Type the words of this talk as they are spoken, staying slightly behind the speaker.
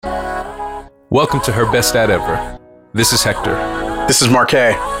Welcome to Her Best Dad Ever. This is Hector. This is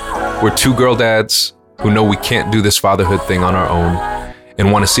Marquet. We're two girl dads who know we can't do this fatherhood thing on our own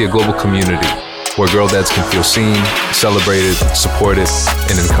and want to see a global community where girl dads can feel seen, celebrated, supported,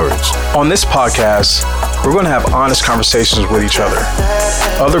 and encouraged. On this podcast, we're going to have honest conversations with each other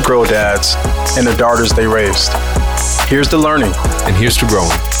girl dads, and the daughters they raised. Here's the learning. And here's to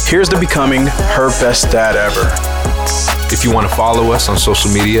growing. Here's to becoming her best dad ever. If you want to follow us on social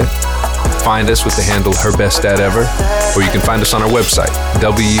media, find us with the handle Her Best Dad Ever, or you can find us on our website,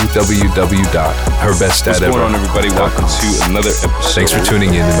 www.herbestdadever.com. What's going on, everybody? Welcome to another episode. Thanks for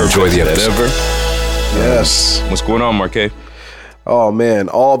tuning in and enjoy the episode. Ever. Yes. What's going on, Marquet? Oh man,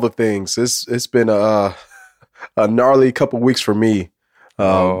 all the things. It's been a gnarly couple weeks for me.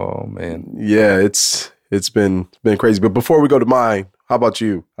 Oh man. Yeah, it's been crazy. But before we go to mine, how about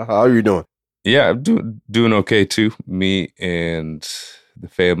you? How are you doing? Yeah, I'm doing okay too. Me and the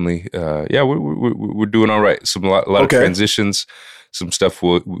family. We're doing all right. A lot of transitions, some stuff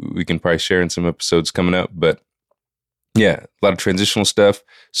we can probably share in some episodes coming up. But yeah, a lot of transitional stuff.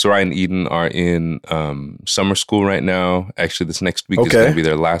 Sarai and Eden are in summer school right now. Actually, this next week is going to be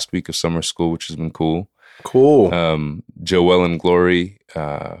their last week of summer school, which has been cool. Cool. Joelle and Glory,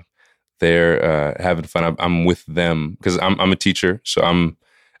 they're having fun. I'm with them because I'm a teacher, so I'm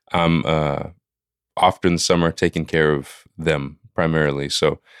often in the summer taking care of them primarily.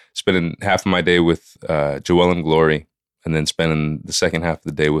 So spending half of my day with Joelle and Glory, and then spending the second half of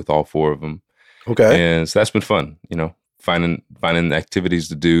the day with all four of them. Okay. And so that's been fun, finding activities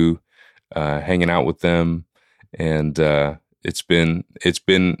to do, hanging out with them, and it's been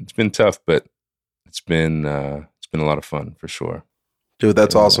tough, but it's been a lot of fun for sure. Dude,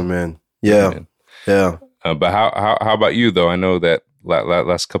 that's awesome, man. Yeah. Yeah. But how about you though? I know that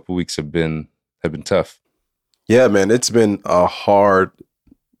last couple of weeks have been tough. Yeah, man, it's been a hard,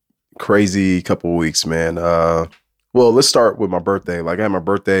 crazy couple of weeks, man. Well, let's start with my birthday. Like, I had my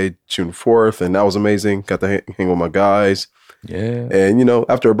birthday June 4th, and that was amazing. Got to hang with my guys. Yeah. And,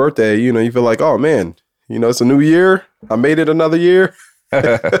 after a birthday, you feel like, oh, man, it's a new year. I made it another year.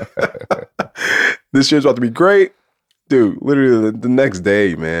 This year's about to be great. Dude, literally the next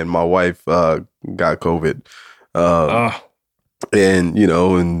day, man, my wife got COVID. And,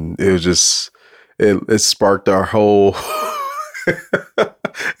 and it was just... It sparked our whole.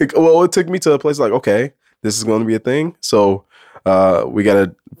 It took me to a place like, okay, this is going to be a thing. So we got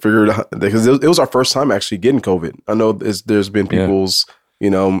to figure it out because it was our first time actually getting COVID. I know there's been people's,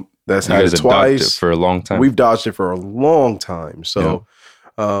 that's had it twice. Dodged it for a long time. We've dodged it for a long time. So,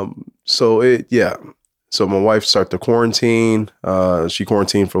 So my wife started to quarantine. She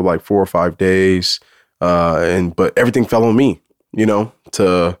quarantined for like 4 or 5 days, but everything fell on me,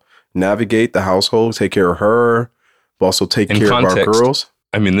 to navigate the household, take care of her, but also take care of our girls.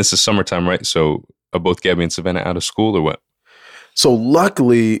 I mean, this is summertime, right? So are both Gabby and Savannah out of school or what? So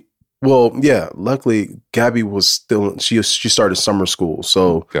luckily, Gabby was still, she started summer school.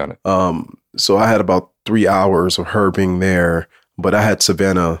 So, got it. So I had about 3 hours of her being there, but I had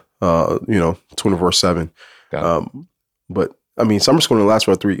Savannah, 24/7. But I mean, summer school only lasts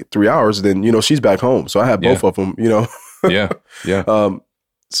for three hours. Then, she's back home. So I had both of them, Yeah.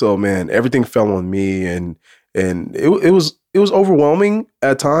 So man, everything fell on me, and it was overwhelming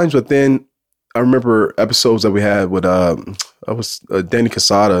at times. But then I remember episodes that we had with Danny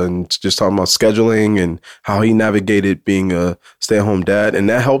Casada, and just talking about scheduling and how he navigated being a stay-at-home dad, and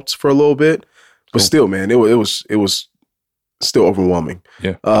that helped for a little bit. But still, man, it was still overwhelming.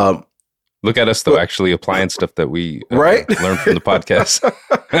 Yeah. Look at us though, actually applying stuff that we learned from the podcast.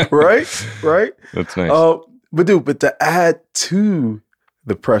 Right. That's nice. But to add to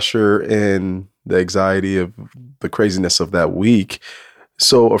the pressure and the anxiety of the craziness of that week.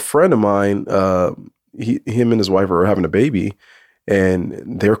 So a friend of mine, him and his wife are having a baby,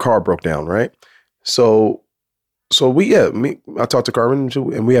 and their car broke down. Right. So I talked to Carmen,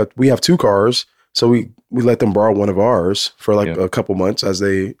 and we have 2 cars. So we let them borrow one of ours for a couple months as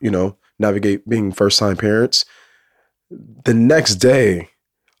they, navigate being first time parents. The next day,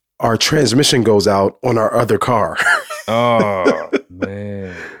 our transmission goes out on our other car. Oh,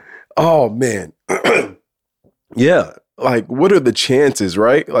 man. Oh, man. Yeah. Like, what are the chances,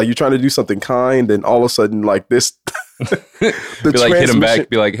 right? Like, you're trying to do something kind, and all of a sudden, like this. Be like, hit him back,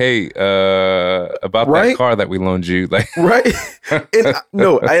 be like, hey, about that car that we loaned you. Right. And I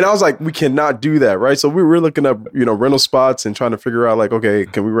was like, we cannot do that. Right. So we were looking up, rental spots and trying to figure out like, okay,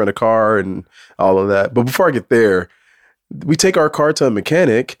 can we rent a car and all of that? But before I get there, we take our car to a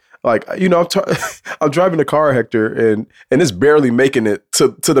mechanic. Like, I'm driving the car, Hector, and it's barely making it to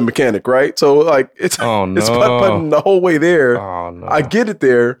the mechanic, right? So like it's putting the whole way there. Oh, no. I get it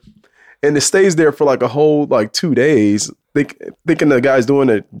there, And it stays there for like a whole like 2 days, thinking the guy's doing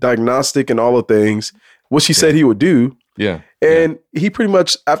a diagnostic and all the things, what she said he would do. Yeah. And he pretty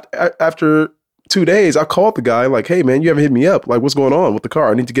much, after 2 days, I called the guy like, hey, man, you haven't hit me up. Like, what's going on with the car?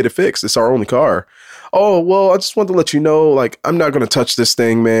 I need to get it fixed. It's our only car. Oh, well, I just wanted to let you know, like, I'm not going to touch this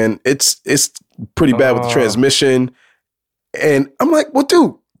thing, man. It's pretty bad with the transmission. And I'm like, well,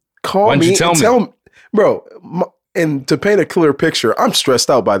 dude, call me and tell me. Bro, and to paint a clear picture, I'm stressed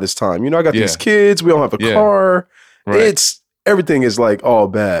out by this time. You know, I got these kids. We don't have a car. Right. Everything is like all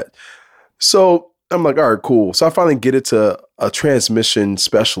bad. So I'm like, all right, cool. So I finally get it to a transmission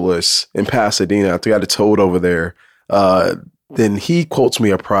specialist in Pasadena. I got it towed over there. Then he quotes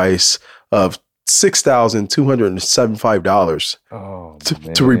me a price of $6,275. Oh,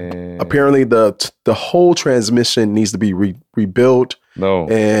 apparently the whole transmission needs to be rebuilt. No.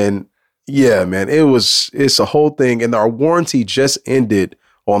 And yeah, man, it's a whole thing. And our warranty just ended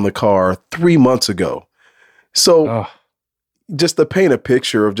on the car 3 months ago. So just to paint a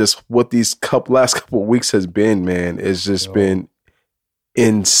picture of just what these last couple of weeks has been, man, it's just been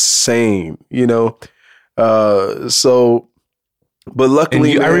insane, you know? So, but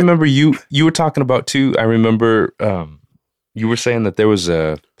luckily, I remember you were talking about too. I remember you were saying that there was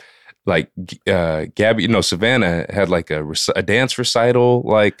Gabby, Savannah had like a dance recital,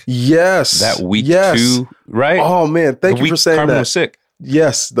 like that week too, right? Oh man, thank you for saying Carmen that. Was sick.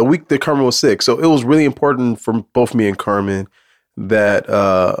 Yes, the week that Carmen was sick. So it was really important for both me and Carmen that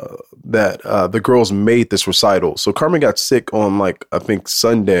the girls made this recital. So Carmen got sick on like, I think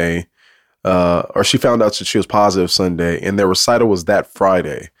Sunday, or she found out that she was positive Sunday, and their recital was that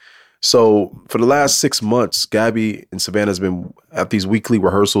Friday. So for the last 6 months, Gabby and Savannah's been at these weekly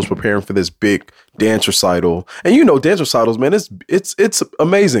rehearsals preparing for this big dance recital. And you know, dance recitals, man, it's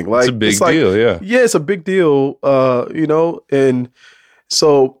amazing. Like, it's a big deal, yeah. Yeah, it's a big deal, you know, and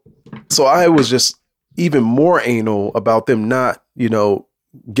so I was just even more anal about them not, you know,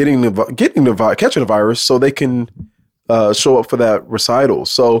 catching the virus so they can show up for that recital.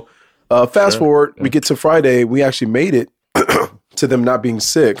 So fast forward, we get to Friday, we actually made it to them not being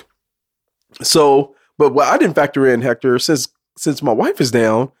sick. So, but what I didn't factor in, Hector, since my wife is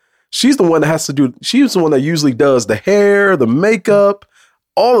down, she's the one that she's the one that usually does the hair, the makeup,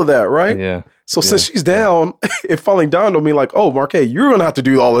 all of that, right? Yeah. So since she's down, it finally dawned on me like, oh, Marquet, you're going to have to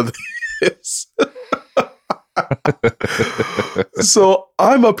do all of this. So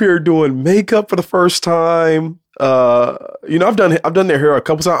I'm up here doing makeup for the first time. You know, I've done their hair a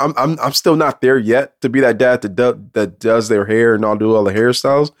couple times. I'm still not there yet to be that dad that does their hair and I'll do all the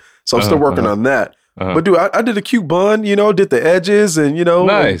hairstyles. So I'm still working on that. But dude, I did a cute bun, you know, did the edges and, you know.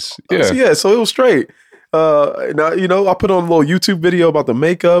 Nice. Yeah. So it was straight. Now, you know, I put on a little YouTube video about the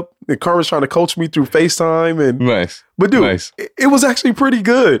makeup and Carmen's trying to coach me through FaceTime and nice. But dude, it was actually pretty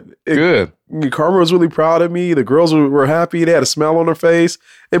good. Good. Carmen was really proud of me. The girls were happy. They had a smile on their face.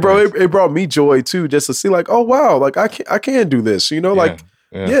 And bro, it brought me joy too, just to see like, oh wow, like I can do this, you know,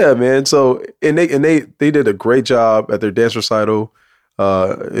 yeah, man. So and they did a great job at their dance recital.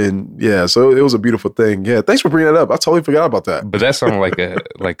 And yeah, so it was a beautiful thing. Yeah, thanks for bringing that up. I totally forgot about that. But that sounded like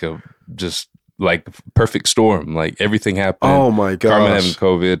a just like perfect storm. Like everything happened. Oh my gosh. Carmen having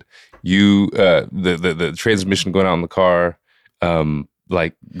COVID. You the transmission going out in the car.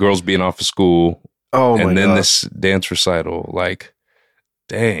 Like girls being off of school. Oh my god. And then this dance recital. Like,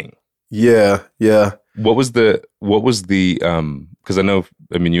 dang. Yeah. What was the because I know,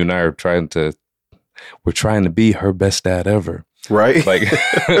 I mean, you and I we're trying to be her best dad ever. Right. Like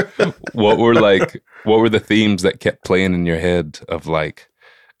what were the themes that kept playing in your head of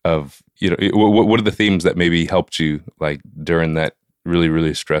you know, what are the themes that maybe helped you like during that really,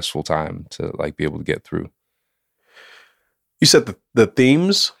 really stressful time to like be able to get through? You said the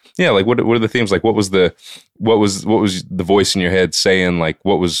themes? Yeah. Like what are the themes? Like what was the voice in your head saying? Like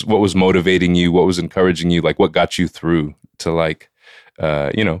what was motivating you? What was encouraging you? Like what got you through to like,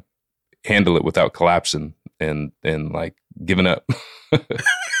 you know, handle it without collapsing and like giving up?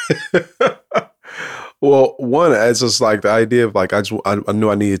 Well, one, it's just like the idea of like, I knew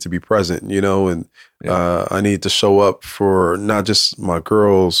I needed to be present, you know, and I needed to show up for not just my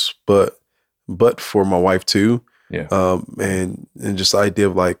girls, but for my wife too. Yeah. And just the idea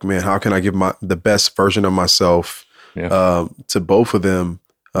of like, man, how can I give the best version of myself to both of them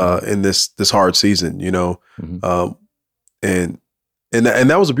in this hard season, you know? Mm-hmm. And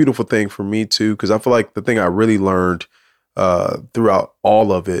that was a beautiful thing for me too, because I feel like the thing I really learned throughout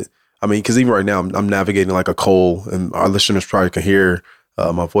all of it, I mean, because even right now I'm navigating like a cold, and our listeners probably can hear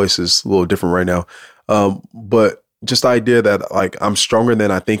my voice is a little different right now. But just the idea that like I'm stronger than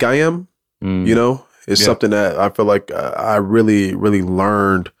I think I am, you know, is something that I feel like I really, really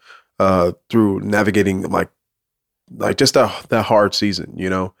learned through navigating like just that hard season, you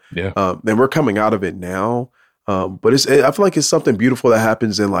know? Yeah. And we're coming out of it now. But I feel like it's something beautiful that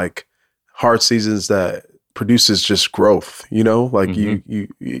happens in like hard seasons that produces just growth, you know, like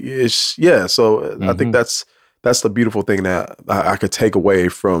So I think that's the beautiful thing that I could take away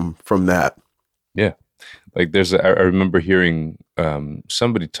from that. Yeah. Like I remember hearing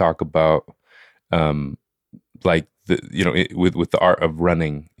somebody talk about like with the art of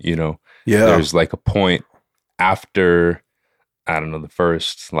running, you know, there's like a point after, I don't know, the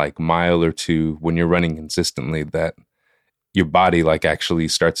first like mile or two when you're running consistently that your body like actually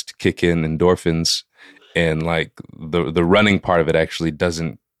starts to kick in endorphins, and like the running part of it actually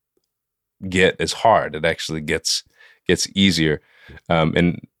doesn't get as hard. It actually gets easier.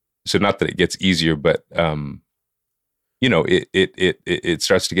 And so not that it gets easier, but you know, it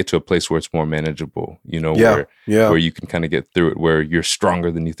starts to get to a place where it's more manageable, you know, where you can kind of get through it, where you're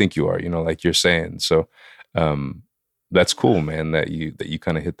stronger than you think you are, you know, like you're saying. So that's cool, man, that you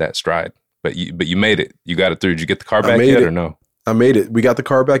kind of hit that stride. But you made it. You got it through. Did you get the car back yet or no? I made it. We got the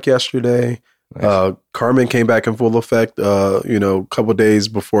car back yesterday. Nice. Carmen came back in full effect, you know, a couple of days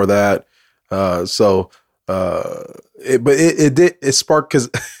before that. It sparked,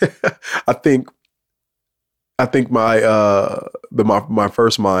 because I think my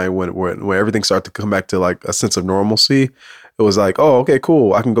first mind when everything started to come back to like a sense of normalcy, it was like, oh, okay,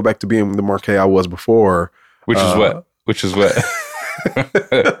 cool. I can go back to being the Marquet I was before. Which is what? Tell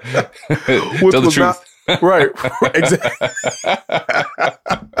the truth. Right. Exactly.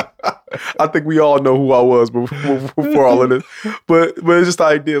 I think we all know who I was before all of this, but it's just the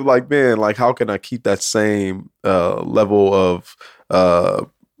idea of like, man, like how can I keep that same level of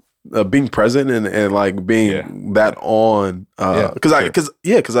being present and like being that on, because I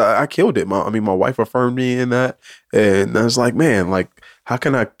killed it. My wife affirmed me in that, and I was like, man, like how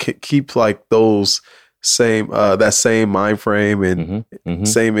can I keep like those same that same mind frame and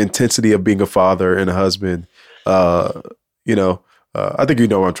same intensity of being a father and a husband, you know. I think you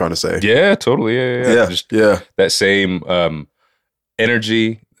know what I'm trying to say. Yeah, totally. Yeah. Just that same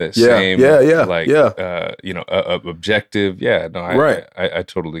energy, that same you know, objective. Yeah, no, I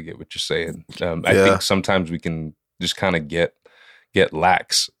totally get what you're saying. I think sometimes we can just kind of get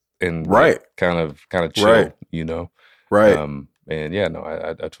lax and kind of chill, you know. Right. And yeah, no,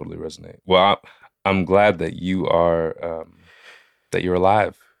 I totally resonate. Well, I'm glad that you are that you're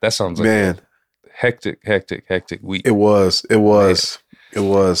alive. That sounds like a hectic week. It was.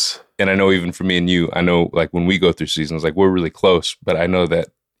 And I know even for me and you, I know like when we go through seasons, like we're really close, but I know that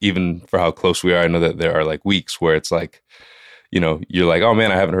even for how close we are, I know that there are like weeks where it's like, you know, you're like, oh man,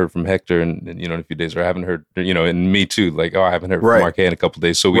 I haven't heard from Hector in you know, in a few days, or I haven't heard, you know, and me too, like, oh, I haven't heard from Marquet in a couple of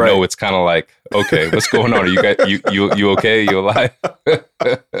days. So we know it's kind of like, okay, what's going on? Are you guys, you okay? You alive?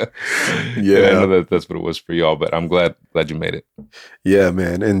 Yeah, I know that's what it was for y'all, but I'm glad you made it. Yeah,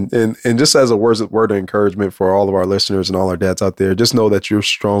 man. And just as a word of encouragement for all of our listeners and all our dads out there, just know that you're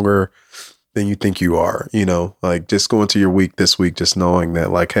stronger than you think you are. You know, like just go into your week this week, just knowing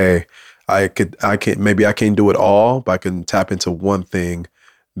that like, hey, I can't do it all, but I can tap into one thing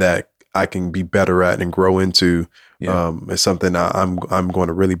that I can be better at and grow into. It's something I'm going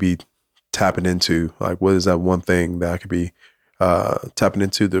to really be tapping into. Like, what is that one thing that I could be tapping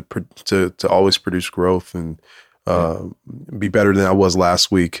into to always produce growth and be better than I was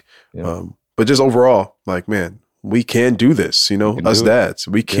last week. Yeah. But just overall, like, man, we can do this. You know, us dads,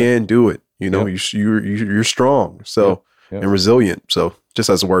 we can do it. You know, you're strong. So and resilient. So just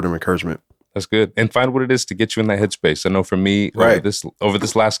as a word of encouragement. That's good. And find what it is to get you in that headspace. I know for me, over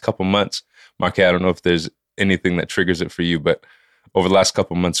this last couple months, Marquet, I don't know if there's anything that triggers it for you, but over the last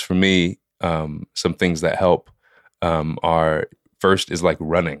couple months for me, some things that help are, first is like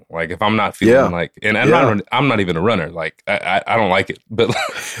running. Like if I'm not feeling like, and I'm not even a runner. Like I don't like it, but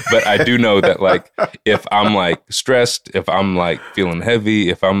I do know that like if I'm like stressed, if I'm like feeling heavy,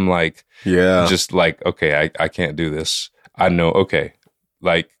 if I'm like just like, okay, I can't do this. I know, okay,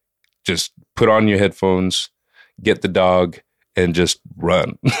 like just put on your headphones, get the dog, and just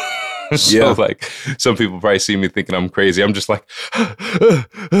run. So like some people probably see me thinking I'm crazy. I'm just like,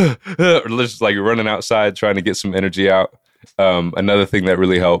 or just like running outside trying to get some energy out. Another thing that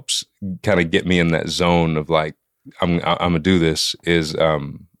really helps kind of get me in that zone of like, I'm gonna do this is,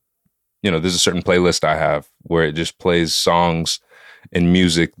 you know, there's a certain playlist I have where it just plays songs and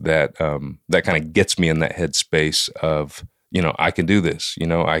music that that kind of gets me in that headspace of, you know, I can do this, you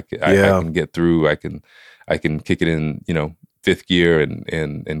know, I can get through, I can kick it in, you know, fifth gear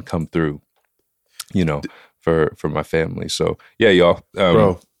and come through, you know, for my family. So yeah, y'all.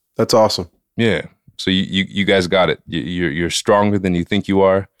 Bro, that's awesome. Yeah. So you guys got it. You're stronger than you think you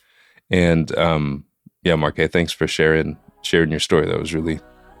are. And yeah, Marque, thanks for sharing your story. That was really,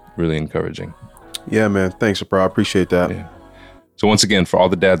 really encouraging. Yeah, man. Thanks, bro. I appreciate that. Yeah. So once again, for all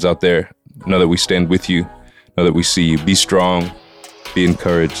the dads out there, know that we stand with you. Know that we see you. Be strong, be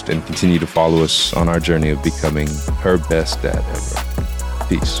encouraged, and continue to follow us on our journey of becoming her best dad ever.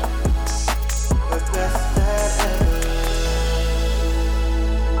 Peace.